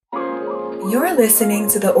You're listening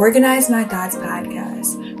to the Organize My Thoughts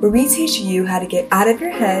podcast, where we teach you how to get out of your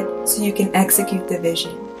head so you can execute the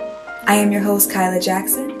vision. I am your host, Kyla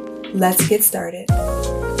Jackson. Let's get started.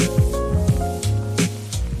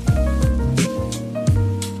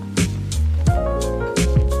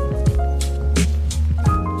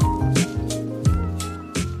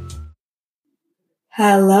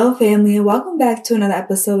 Hello, family, and welcome back to another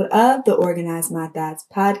episode of the Organize My Thoughts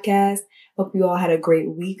podcast. Hope you all had a great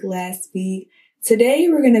week last week. Today,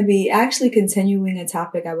 we're going to be actually continuing a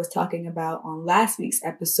topic I was talking about on last week's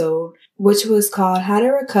episode, which was called How to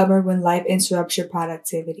Recover When Life Interrupts Your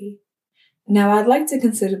Productivity. Now, I'd like to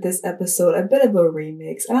consider this episode a bit of a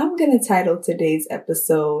remix, and I'm going to title today's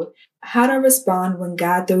episode, How to Respond When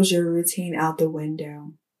God Throws Your Routine Out the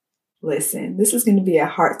Window. Listen, this is going to be a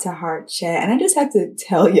heart-to-heart chat, and I just have to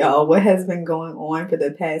tell y'all what has been going on for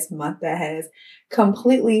the past month that has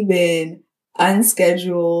completely been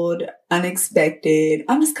unscheduled, unexpected.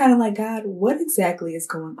 I'm just kind of like, God, what exactly is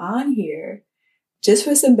going on here? Just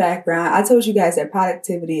for some background, I told you guys that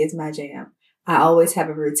productivity is my jam. I always have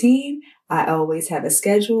a routine. I always have a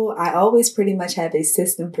schedule. I always pretty much have a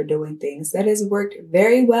system for doing things that has worked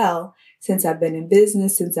very well since I've been in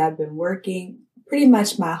business, since I've been working. Pretty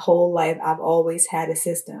much my whole life, I've always had a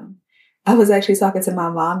system. I was actually talking to my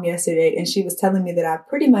mom yesterday, and she was telling me that I've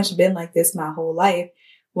pretty much been like this my whole life.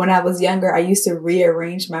 When I was younger, I used to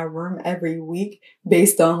rearrange my room every week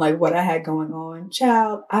based on like what I had going on.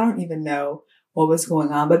 Child, I don't even know what was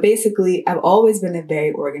going on. But basically, I've always been a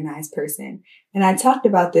very organized person. And I talked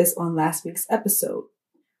about this on last week's episode.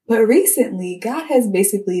 But recently, God has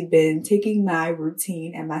basically been taking my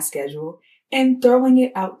routine and my schedule and throwing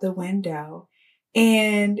it out the window.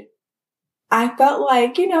 And I felt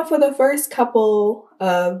like, for the first couple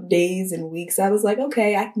of days and weeks, I was like,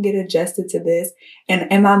 okay, I can get adjusted to this.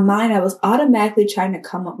 And in my mind, I was automatically trying to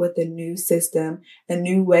come up with a new system, a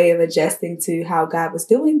new way of adjusting to how God was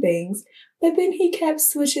doing things. But then he kept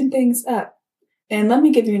switching things up. And let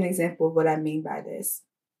me give you an example of what I mean by this.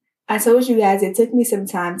 I told you guys it took me some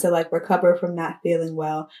time to recover from not feeling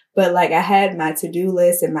well, but I had my to-do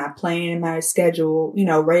list and my plan and my schedule,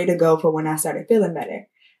 ready to go for when I started feeling better.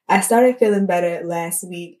 I started feeling better last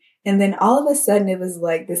week, and then all of a sudden it was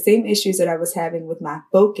like the same issues that I was having with my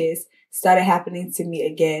focus started happening to me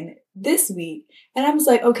again this week. And I was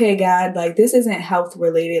like, okay, God, this isn't health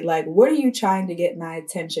related. What are you trying to get my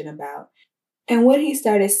attention about? And what he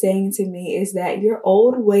started saying to me is that your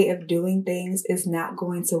old way of doing things is not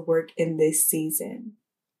going to work in this season.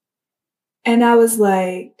 And I was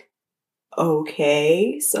like,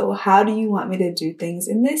 okay, so how do you want me to do things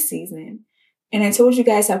in this season? And I told you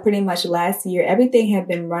guys how pretty much last year, everything had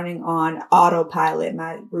been running on autopilot.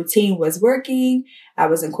 My routine was working. I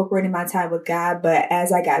was incorporating my time with God. But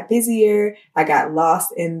as I got busier, I got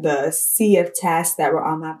lost in the sea of tasks that were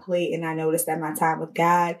on my plate. And I noticed that my time with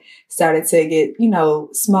God started to get,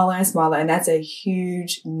 smaller and smaller. And that's a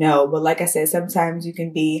huge no. But like I said, sometimes you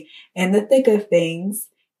can be in the thick of things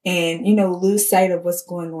and, lose sight of what's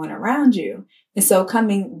going on around you. And so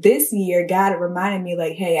coming this year, God reminded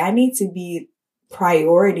me hey, I need to be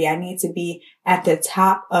priority. I need to be at the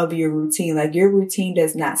top of your routine. Your routine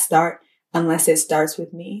does not start unless it starts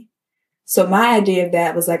with me. So my idea of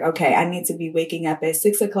that was okay, I need to be waking up at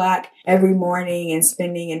 6 o'clock every morning and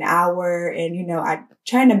spending an hour. And, I'm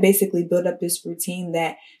trying to basically build up this routine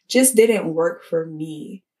that just didn't work for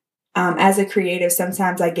me. As a creative,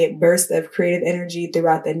 sometimes I get bursts of creative energy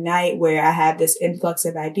throughout the night where I have this influx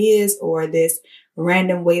of ideas or this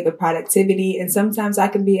random wave of productivity. And sometimes I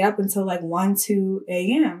can be up until 1, 2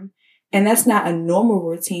 a.m. And that's not a normal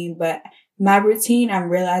routine, but my routine I'm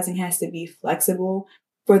realizing has to be flexible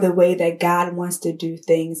for the way that God wants to do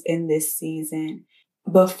things in this season.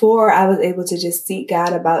 Before I was able to just seek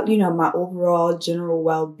God about, my overall general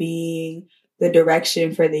well-being, the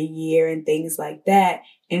direction for the year and things like that.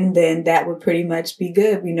 And then that would pretty much be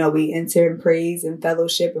good. We enter in praise and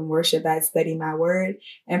fellowship and worship. I'd study my word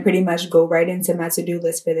and pretty much go right into my to-do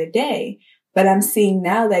list for the day. But I'm seeing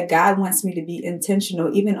now that God wants me to be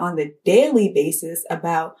intentional, even on the daily basis,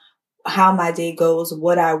 about how my day goes,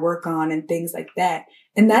 what I work on and things like that.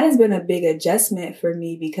 And that has been a big adjustment for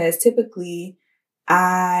me because typically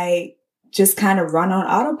I just kind of run on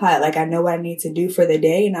autopilot. I know what I need to do for the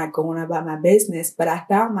day and I go on about my business, but I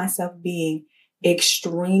found myself being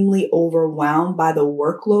extremely overwhelmed by the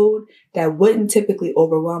workload that wouldn't typically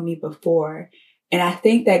overwhelm me before. And I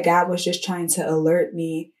think that God was just trying to alert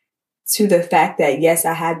me to the fact that, yes,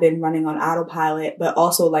 I had been running on autopilot, but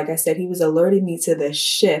also, like I said, he was alerting me to the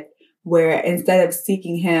shift where instead of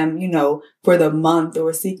seeking him, for the month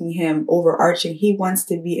or seeking him overarching, he wants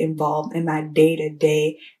to be involved in my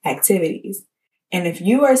day-to-day activities. And if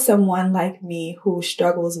you are someone like me who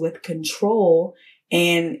struggles with control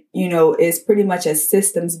and, is pretty much a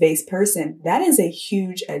systems-based person, that is a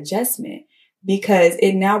huge adjustment because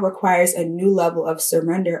it now requires a new level of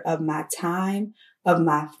surrender of my time, of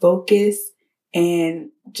my focus, and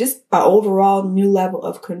just an overall new level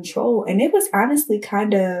of control. And it was honestly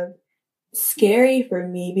kind of scary for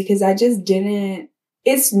me because I just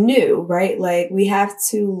it's new, right? Like we have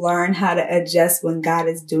to learn how to adjust when God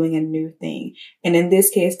is doing a new thing. And in this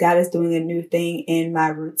case, God is doing a new thing in my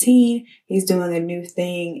routine. He's doing a new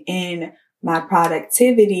thing in my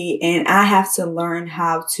productivity, and I have to learn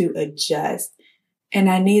how to adjust. And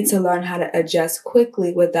I need to learn how to adjust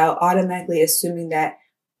quickly without automatically assuming that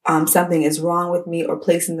something is wrong with me or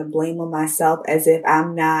placing the blame on myself as if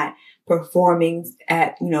I'm not performing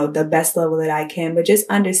at, the best level that I can, but just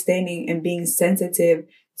understanding and being sensitive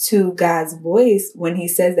to God's voice when he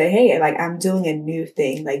says that, hey, like I'm doing a new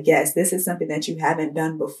thing. Like, yes, this is something that you haven't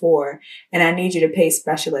done before, and I need you to pay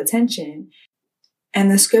special attention. And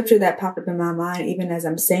the scripture that popped up in my mind, even as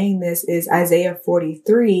I'm saying this, is Isaiah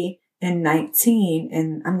 43:19.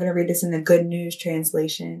 And I'm going to read this in the Good News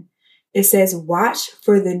translation. It says, watch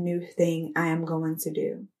for the new thing I am going to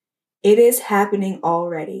do. It is happening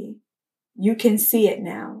already. You can see it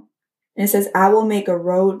now. And it says, I will make a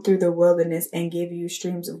road through the wilderness and give you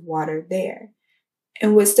streams of water there.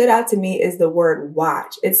 And what stood out to me is the word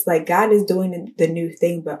watch. It's like God is doing the new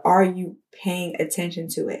thing, but are you paying attention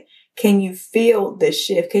to it? Can you feel the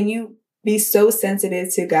shift? Can you be so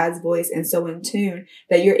sensitive to God's voice and so in tune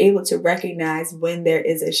that you're able to recognize when there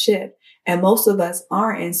is a shift? And most of us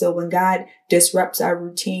aren't. And so when God disrupts our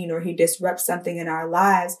routine or he disrupts something in our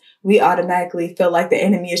lives, we automatically feel like the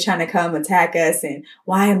enemy is trying to come attack us. And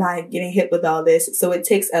why am I getting hit with all this? So it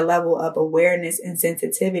takes a level of awareness and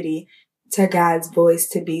sensitivity to God's voice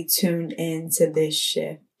to be tuned into this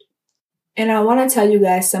shift. And I want to tell you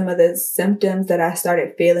guys some of the symptoms that I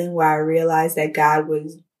started feeling where I realized that God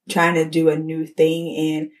was trying to do a new thing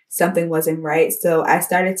and something wasn't right. So I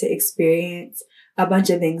started to experience a bunch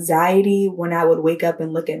of anxiety when I would wake up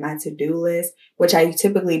and look at my to-do list, which I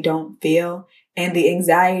typically don't feel. And the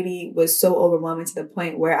anxiety was so overwhelming to the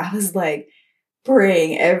point where I was like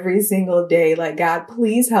praying every single day, like, God,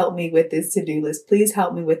 please help me with this to-do list. Please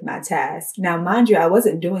help me with my task. Now, mind you, I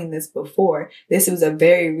wasn't doing this before. This was a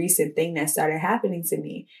very recent thing that started happening to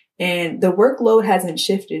me. And the workload hasn't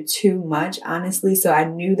shifted too much, honestly. So I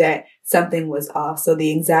knew that something was off. So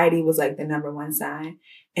the anxiety was like the number one sign.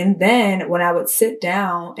 And then when I would sit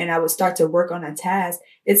down and I would start to work on a task,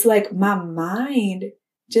 it's like my mind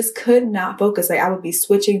just could not focus. Like I would be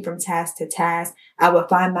switching from task to task. I would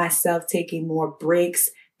find myself taking more breaks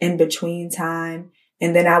in between time.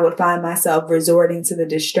 And then I would find myself resorting to the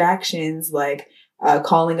distractions, like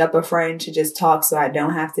calling up a friend to just talk so I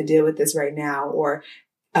don't have to deal with this right now, or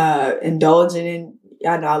indulging in,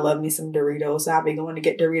 I know I love me some Doritos, so I'll be going to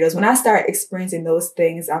get Doritos. When I start experiencing those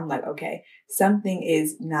things, I'm like, okay, something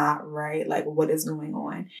is not right. Like, what is going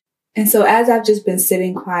on? And so as I've just been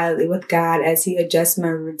sitting quietly with God as he adjusts my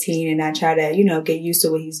routine and I try to, get used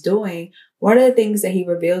to what he's doing, one of the things that he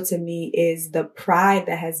revealed to me is the pride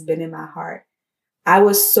that has been in my heart. I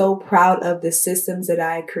was so proud of the systems that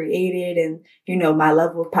I created and, my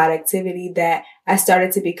level of productivity that I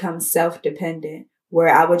started to become self-dependent, where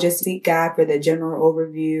I would just seek God for the general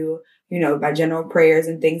overview, my general prayers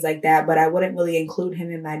and things like that. But I wouldn't really include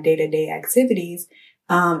him in my day-to-day activities.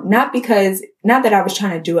 Not that I was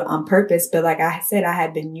trying to do it on purpose, but like I said, I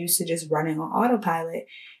had been used to just running on autopilot.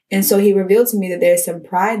 And so he revealed to me that there's some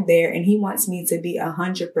pride there and he wants me to be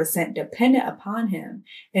 100% dependent upon him.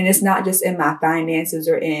 And it's not just in my finances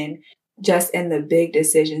or just in the big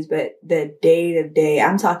decisions, but the day to day.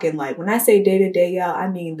 I'm talking like when I say day to day, y'all, I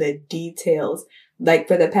mean the details. Like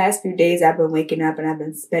for the past few days, I've been waking up and I've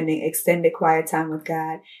been spending extended quiet time with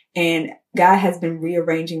God, and God has been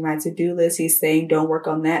rearranging my to-do list. He's saying, don't work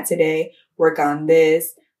on that today, work on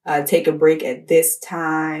this, take a break at this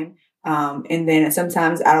time. And then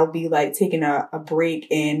sometimes I'll be like taking a break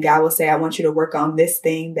and God will say, I want you to work on this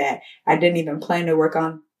thing that I didn't even plan to work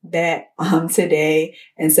on that, today.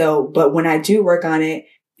 And so, but when I do work on it,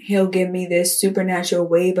 he'll give me this supernatural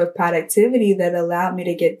wave of productivity that allowed me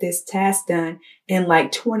to get this task done in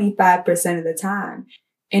like 25% of the time.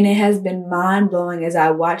 And it has been mind blowing as I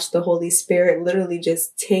watch the Holy Spirit literally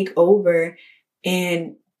just take over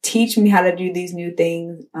and teach me how to do these new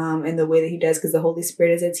things in the way that he does, because the Holy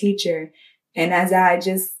Spirit is a teacher. And as I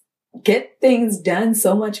just get things done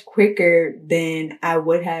so much quicker than I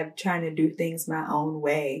would have trying to do things my own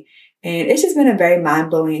way. And it's just been a very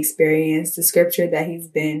mind-blowing experience. The scripture that he's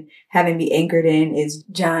been having me anchored in is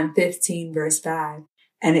John 15, verse 5.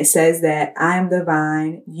 And it says that I am the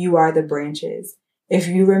vine, you are the branches. If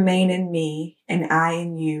you remain in me and I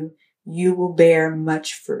in you, you will bear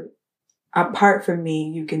much fruit. Apart from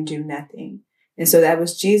me, you can do nothing. And so that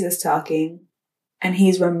was Jesus talking. And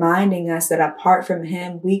he's reminding us that apart from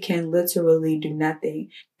him, we can literally do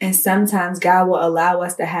nothing. And sometimes God will allow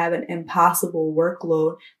us to have an impossible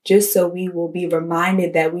workload just so we will be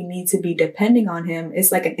reminded that we need to be depending on him.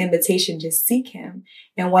 It's like an invitation to seek him.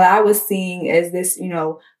 And what I was seeing as this,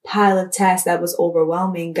 pile of tasks that was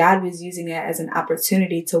overwhelming, God was using it as an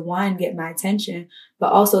opportunity to, one, get my attention,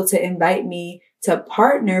 but also to invite me to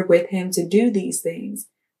partner with him to do these things.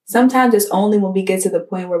 Sometimes it's only when we get to the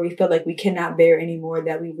point where we feel like we cannot bear anymore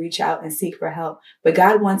that we reach out and seek for help. But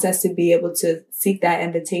God wants us to be able to seek that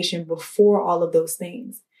invitation before all of those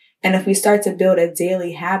things. And if we start to build a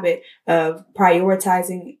daily habit of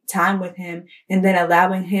prioritizing time with him and then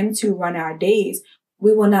allowing him to run our days,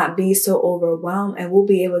 we will not be so overwhelmed and we'll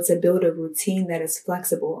be able to build a routine that is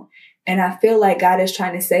flexible. And I feel like God is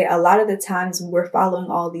trying to say a lot of the times when we're following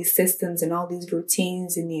all these systems and all these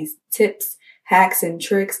routines and these tips, hacks and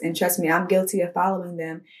tricks, and trust me, I'm guilty of following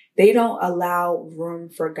them. They don't allow room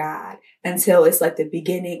for God until it's like the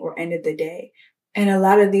beginning or end of the day. And a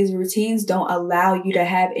lot of these routines don't allow you to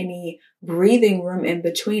have any breathing room in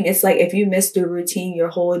between. It's like if you miss the routine, your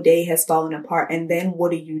whole day has fallen apart. And then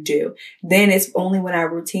what do? Then it's only when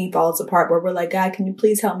our routine falls apart where we're like, God, can you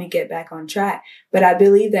please help me get back on track? But I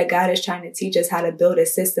believe that God is trying to teach us how to build a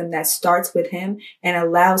system that starts with him and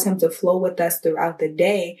allows him to flow with us throughout the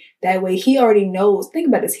day. That way he already knows, think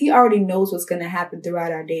about this, he already knows what's going to happen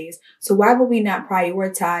throughout our days. So why would we not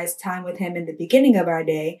prioritize time with him in the beginning of our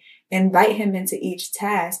day, invite him into each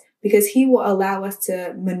task, because he will allow us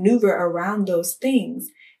to maneuver around those things.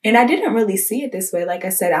 And I didn't really see it this way. Like I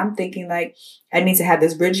said, I'm thinking like I need to have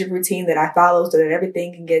this rigid routine that I follow so that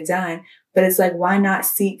everything can get done. But it's like, why not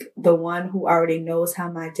seek the one who already knows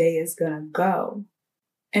how my day is going to go?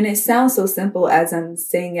 And it sounds so simple as I'm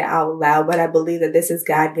saying it out loud, but I believe that this is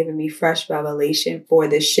God giving me fresh revelation for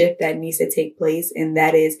the shift that needs to take place. And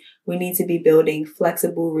that is, we need to be building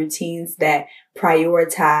flexible routines that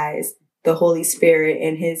prioritize the Holy Spirit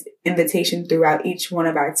and his invitation throughout each one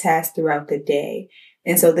of our tasks throughout the day.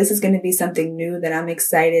 And so this is going to be something new that I'm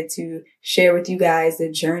excited to share with you guys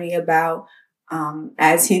the journey about,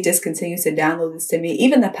 as he just continues to download this to me.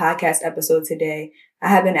 Even the podcast episode today, I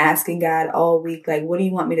have been asking God all week, like, what do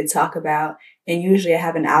you want me to talk about? And usually I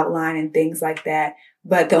have an outline and things like that.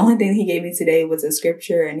 But the only thing he gave me today was a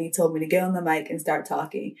scripture, and he told me to get on the mic and start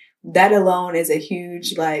talking. That alone is a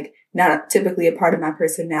huge, not typically a part of my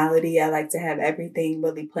personality. I like to have everything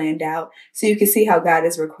really planned out. So you can see how God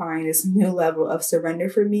is requiring this new level of surrender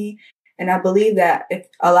for me. And I believe that if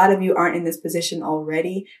a lot of you aren't in this position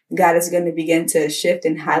already, God is going to begin to shift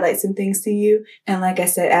and highlight some things to you. And like I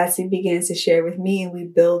said, as he begins to share with me and we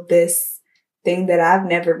build this thing that I've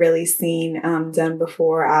never really seen done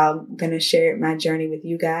before, I'm going to share my journey with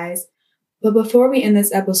you guys. But before we end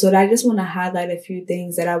this episode, I just want to highlight a few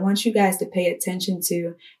things that I want you guys to pay attention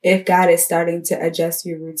to if God is starting to adjust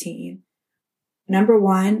your routine. Number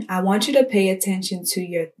one, I want you to pay attention to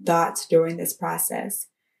your thoughts during this process.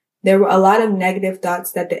 There were a lot of negative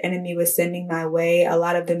thoughts that the enemy was sending my way. A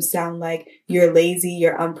lot of them sound like you're lazy,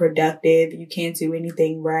 you're unproductive, you can't do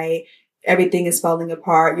anything right. Everything is falling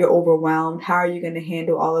apart. You're overwhelmed. How are you going to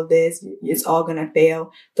handle all of this? It's all going to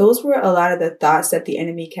fail. Those were a lot of the thoughts that the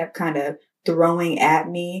enemy kept kind of throwing at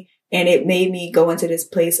me. And it made me go into this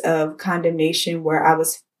place of condemnation where I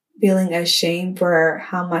was feeling ashamed for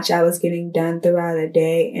how much I was getting done throughout the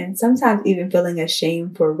day. And sometimes even feeling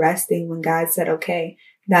ashamed for resting when God said, okay,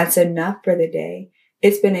 that's enough for the day.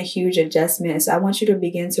 It's been a huge adjustment. So I want you to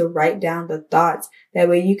begin to write down the thoughts. That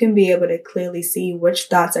way you can be able to clearly see which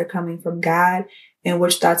thoughts are coming from God and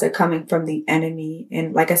which thoughts are coming from the enemy.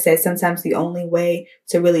 And like I said, sometimes the only way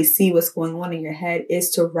to really see what's going on in your head is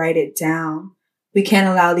to write it down. We can't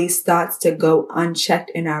allow these thoughts to go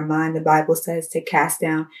unchecked in our mind. The Bible says to cast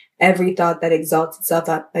down every thought that exalts itself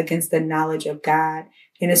up against the knowledge of God.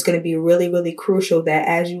 And it's going to be really, really crucial that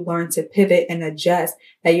as you learn to pivot and adjust,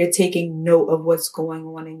 that you're taking note of what's going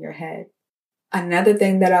on in your head. Another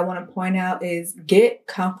thing that I want to point out is get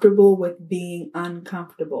comfortable with being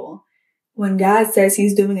uncomfortable. When God says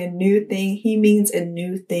he's doing a new thing, he means a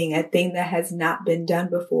new thing, a thing that has not been done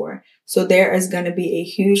before. So there is going to be a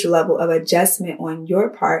huge level of adjustment on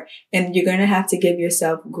your part, and you're going to have to give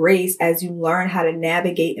yourself grace as you learn how to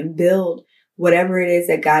navigate and build whatever it is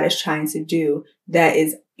that God is trying to do that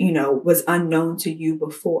is, was unknown to you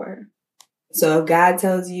before. So if God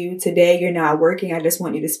tells you today you're not working, I just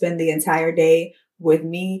want you to spend the entire day with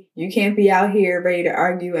me. You can't be out here ready to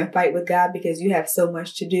argue and fight with God because you have so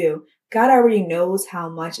much to do. God already knows how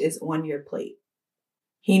much is on your plate.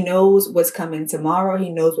 He knows what's coming tomorrow.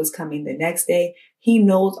 He knows what's coming the next day. He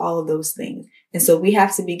knows all of those things. And so we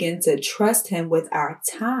have to begin to trust him with our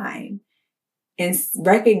time and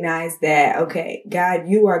recognize that, okay, God,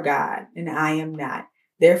 you are God and I am not.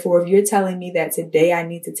 Therefore, if you're telling me that today I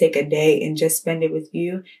need to take a day and just spend it with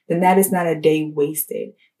you, then that is not a day wasted.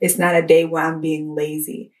 It's not a day where I'm being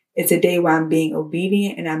lazy. It's a day where I'm being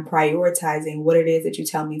obedient and I'm prioritizing what it is that you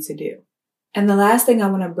tell me to do. And the last thing I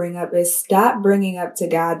want to bring up is stop bringing up to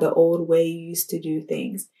God the old way you used to do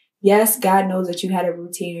things. Yes, God knows that you had a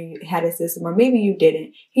routine or you had a system, or maybe you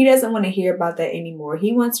didn't. He doesn't want to hear about that anymore.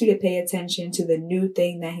 He wants you to pay attention to the new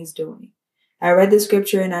thing that he's doing. I read the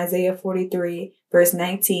scripture in Isaiah 43, verse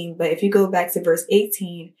 19, but if you go back to verse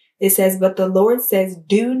 18, it says, "But the Lord says,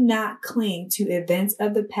 do not cling to events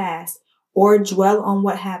of the past or dwell on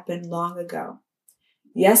what happened long ago."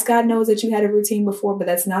 Yes, God knows that you had a routine before, but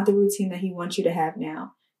that's not the routine that he wants you to have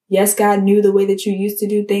now. Yes, God knew the way that you used to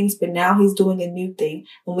do things, but now he's doing a new thing.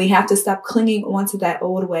 And we have to stop clinging onto that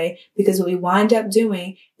old way, because what we wind up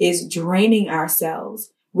doing is draining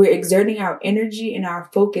ourselves. We're exerting our energy and our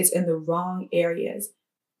focus in the wrong areas.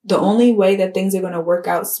 The only way that things are going to work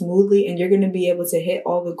out smoothly and you're going to be able to hit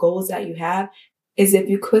all the goals that you have is if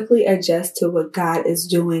you quickly adjust to what God is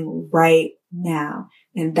doing right now.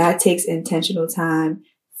 And that takes intentional time,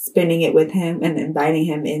 spending it with him and inviting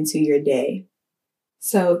him into your day.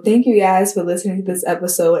 So thank you guys for listening to this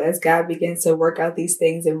episode as God begins to work out these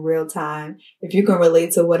things in real time. If you can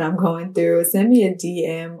relate to what I'm going through, send me a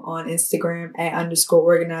DM on Instagram at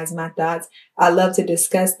 _organizemythoughts. I'd love to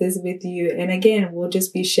discuss this with you. And again, we'll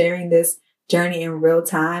just be sharing this journey in real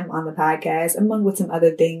time on the podcast, among with some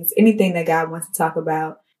other things. Anything that God wants to talk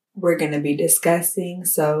about, we're going to be discussing.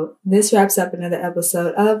 So this wraps up another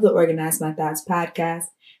episode of the Organize My Thoughts podcast.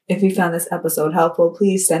 If you found this episode helpful,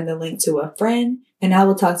 please send the link to a friend, and I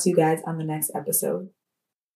will talk to you guys on the next episode.